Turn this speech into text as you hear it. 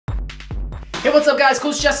Hey, what's up guys?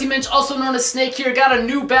 Coach Jesse Minch, also known as Snake here. Got a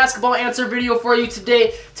new basketball answer video for you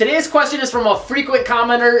today. Today's question is from a frequent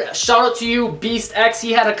commenter. Shout out to you, Beast X.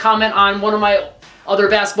 He had a comment on one of my other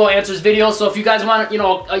basketball answers videos. So if you guys want,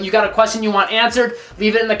 you got a question you want answered,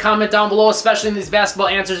 leave it in the comment down below, especially in these basketball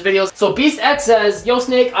answers videos. So Beast X says, "Yo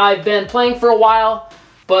Snake, I've been playing for a while,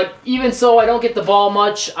 but even so, I don't get the ball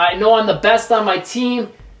much. I know I'm the best on my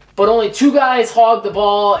team, but only 2 guys hog the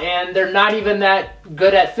ball, and they're not even that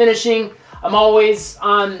good at finishing. I'm always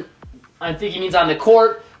on, I think he means on the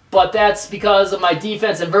court, but that's because of my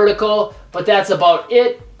defense and vertical, but that's about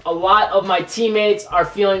it. A lot of my teammates are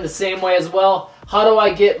feeling the same way as well. How do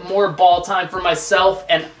I get more ball time for myself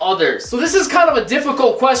and others?" So this is kind of a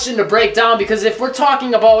difficult question to break down, because if we're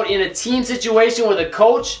talking about in a team situation with a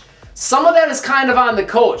coach, some of that is kind of on the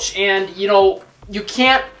coach, and you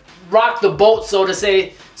can't rock the boat, so to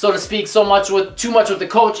speak, too much with the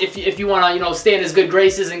coach if you want to stay in his good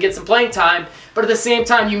graces and get some playing time. But at the same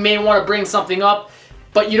time, you may want to bring something up,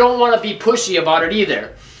 but you don't want to be pushy about it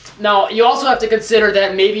either. Now, you also have to consider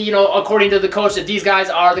that maybe, according to the coach, that these guys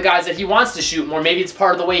are the guys that he wants to shoot more. Maybe it's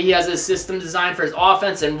part of the way he has his system designed for his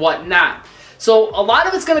offense and whatnot. So a lot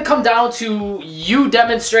of it's going to come down to you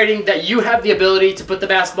demonstrating that you have the ability to put the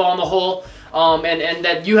basketball in the hole, and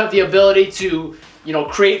that you have the ability to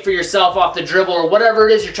create for yourself off the dribble, or whatever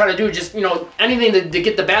it is you're trying to do. Just, anything to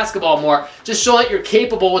get the basketball more. Just show that you're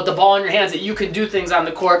capable with the ball in your hands, that you can do things on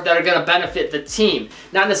the court that are going to benefit the team.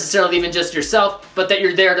 Not necessarily even just yourself, but that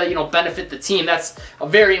you're there to, benefit the team. That's a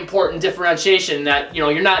very important differentiation, that,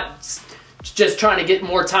 you're not just trying to get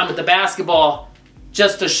more time with the basketball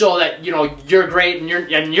just to show that, you're great and you're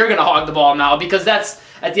going to hog the ball now, because that's,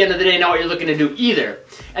 at the end of the day, not what you're looking to do either.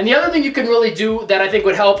 And the other thing you can really do that I think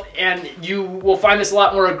would help, and you will find this a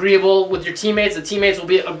lot more agreeable with your teammates, the teammates will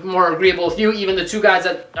be more agreeable with you, even the 2 guys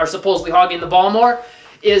that are supposedly hogging the ball more,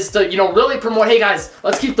 is to, really promote, hey guys,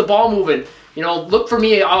 let's keep the ball moving. Look for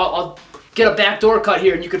me, I'll get a backdoor cut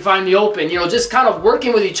here and you can find me open. Just kind of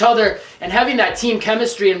working with each other and having that team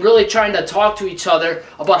chemistry, and really trying to talk to each other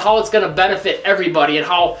about how it's going to benefit everybody, and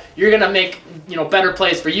how you're going to make, better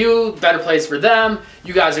plays for you, better plays for them.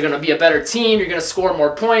 You guys are going to be a better team. You're going to score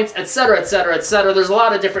more points, etc., etc., etc. There's a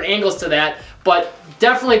lot of different angles to that, but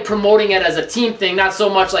definitely promoting it as a team thing, not so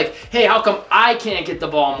much like, hey, how come I can't get the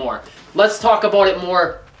ball more? Let's talk about it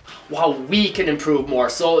more, how we can improve more.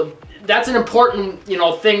 So that's an important,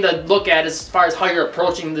 thing to look at as far as how you're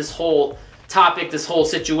approaching this whole topic, this whole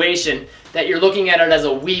situation, that you're looking at it as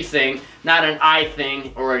a we thing, not an I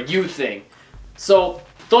thing or a you thing. So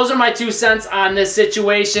those are my 2 cents on this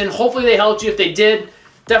situation. Hopefully they helped you. If they did,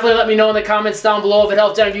 definitely let me know in the comments down below. If it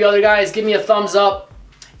helped any of you other guys, give me a thumbs up.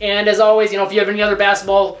 And as always, if you have any other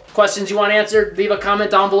basketball questions you want answered, leave a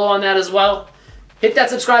comment down below on that as well. Hit that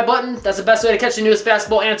subscribe button. That's the best way to catch the newest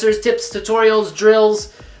basketball answers, tips, tutorials,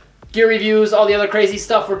 drills, gear reviews, all the other crazy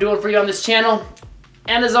stuff we're doing for you on this channel.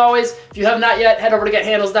 And as always, if you have not yet, head over to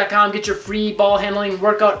gethandles.com, get your free ball handling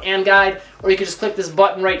workout and guide, or you can just click this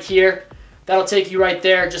button right here. That'll take you right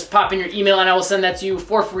there. Just pop in your email and I will send that to you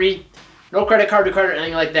for free. No credit card required or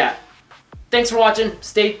anything like that. Thanks for watching.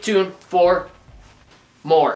 Stay tuned for more.